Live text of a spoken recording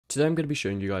Today I'm going to be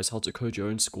showing you guys how to code your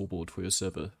own scoreboard for your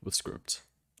server with Skript,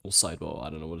 or sidebar, I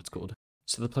don't know what it's called.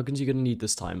 So the plugins you're going to need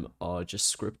this time are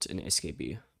just Skript and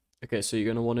SKB. Okay, so you're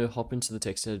going to want to hop into the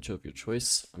text editor of your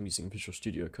choice. I'm using Visual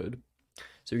Studio Code.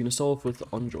 So you're going to start off with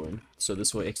onJoin, so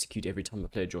this will execute every time a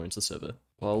player joins the server,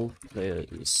 while player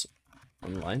is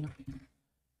online.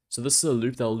 So this is a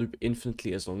loop that will loop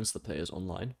infinitely as long as the player is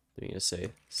online. Then you're going to say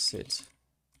set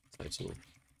title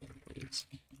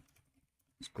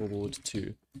scoreboard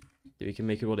 2. You can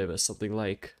make it whatever, something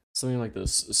like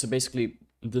this. So basically,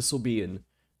 this will be in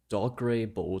dark gray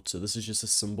bold. So this is just a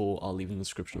symbol I'll leave in the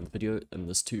description of the video, and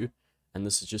this too. And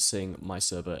this is just saying my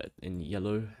server in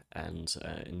yellow and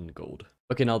in gold.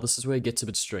 Okay, now this is where it gets a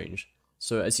bit strange.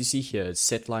 So as you see here, it's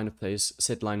set line of plays,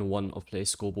 set line 1 of play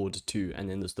scoreboard 2, and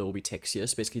then there will be text here.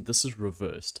 So basically, this is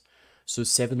reversed. So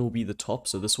 7 will be the top,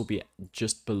 so this will be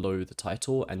just below the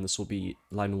title, and this will be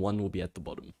line 1 will be at the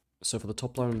bottom. So for the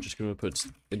top line, I'm just going to put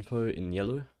info in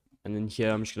yellow, and then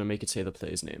here I'm just going to make it say the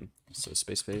player's name. So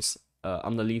space.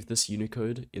 I'm going to leave this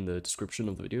Unicode in the description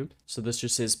of the video. So this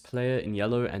just says player in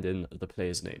yellow and then the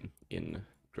player's name in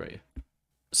gray.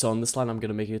 So on this line, I'm going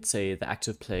to make it say the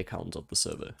active player count of the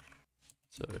server.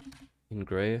 So in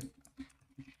gray,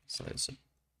 size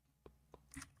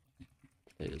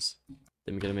players.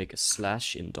 Then we're going to make a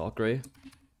slash in dark gray,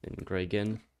 in gray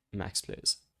again, max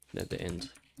players. And at the end,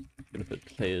 I'm going to put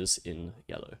players in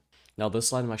yellow. Now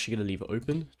this line I'm actually going to leave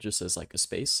open, just as like a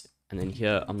space. And then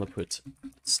here I'm going to put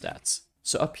stats.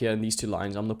 So up here in these two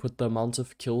lines, I'm going to put the amount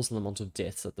of kills and the amount of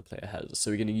deaths that the player has. So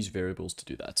we're going to use variables to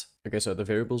do that. Okay, so the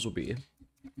variables will be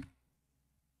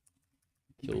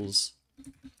kills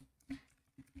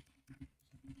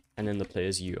and then the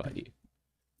player's UID.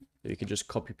 So you can just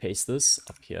copy paste this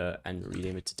up here and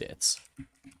rename it to deaths.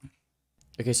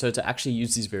 Okay, so to actually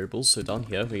use these variables, so down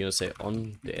here, we're going to say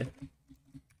on death,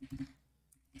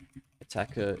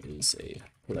 attacker is a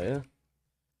player,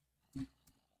 and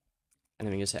then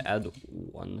we're going to say add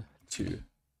 1, 2.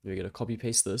 We're going to copy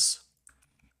paste this,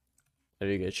 and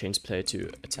we're going to change player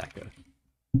to attacker.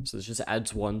 So this just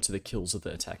adds 1 to the kills of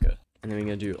the attacker. And then we're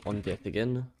going to do on death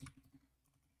again,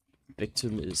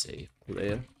 victim is a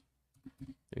player.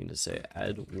 We're going to say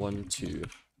add 1, 2,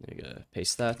 we're going to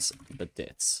paste that, but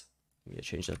deaths. I'm going to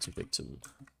change that to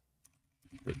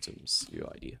victim's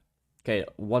UID. Okay,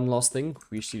 one last thing.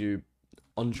 We usually do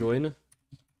onJoin.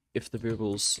 If the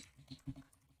variables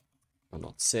are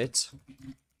not set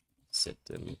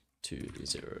them to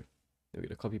 0. Then we're going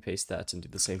to copy paste that and do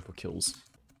the same for kills.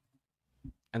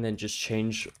 And then just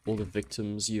change all the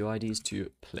victims' UIDs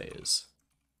to players.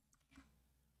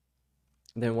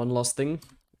 And then one last thing.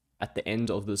 At the end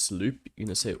of this loop, you're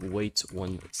going to say wait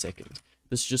 1 second.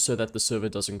 This is just so that the server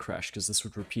doesn't crash, because this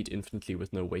would repeat infinitely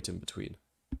with no wait in between.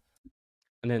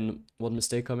 And then one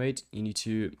mistake I made, you need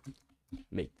to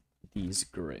make these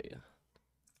gray.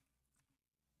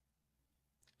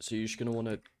 So you're just going to want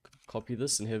to copy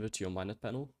this and head over to your Minnet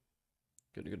panel.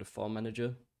 Going to go to File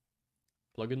Manager,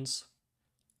 Plugins,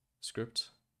 Skript,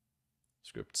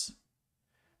 Scripts.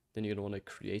 Then you're going to want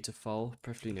to create a file,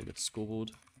 preferably name it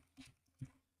scoreboard.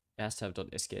 It has to have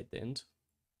 .sk at the end.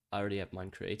 I already have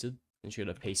mine created. And you're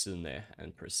going to paste it in there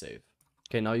and press save.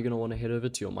 Okay, now you're going to want to head over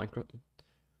to your Minecraft.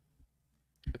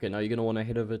 Okay, now you're going to want to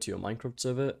head over to your Minecraft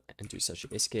server and do such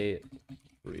sk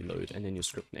reload and then your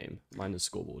script name. Mine is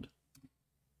scoreboard.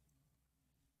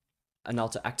 And now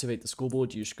to activate the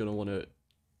scoreboard, you're just going to want to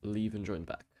leave and join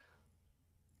back.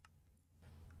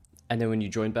 And then when you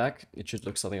join back, it should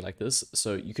look something like this.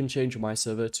 So you can change my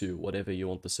server to whatever you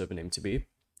want the server name to be.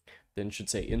 Then it should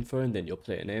say info and then your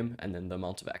player name and then the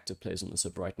amount of active players on the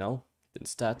server right now. Then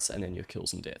stats and then your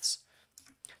kills and deaths.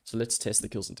 So let's test the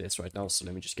kills and deaths right now. So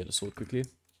let me just get a sword quickly.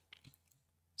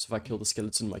 So if I kill the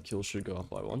skeleton, my kills should go up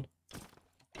by 1.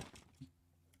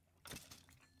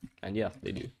 And yeah,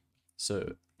 they do. So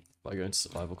if I go into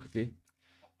survival quickly,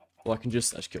 or I can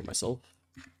just kill myself.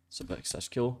 So if I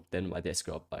kill, then my deaths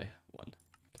go up by 1.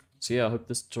 So yeah, I hope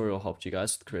this tutorial helped you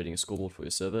guys with creating a scoreboard for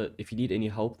your server. If you need any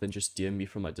help, then just DM me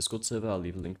from my Discord server. I'll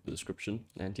leave a link in the description.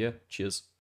 And yeah, cheers.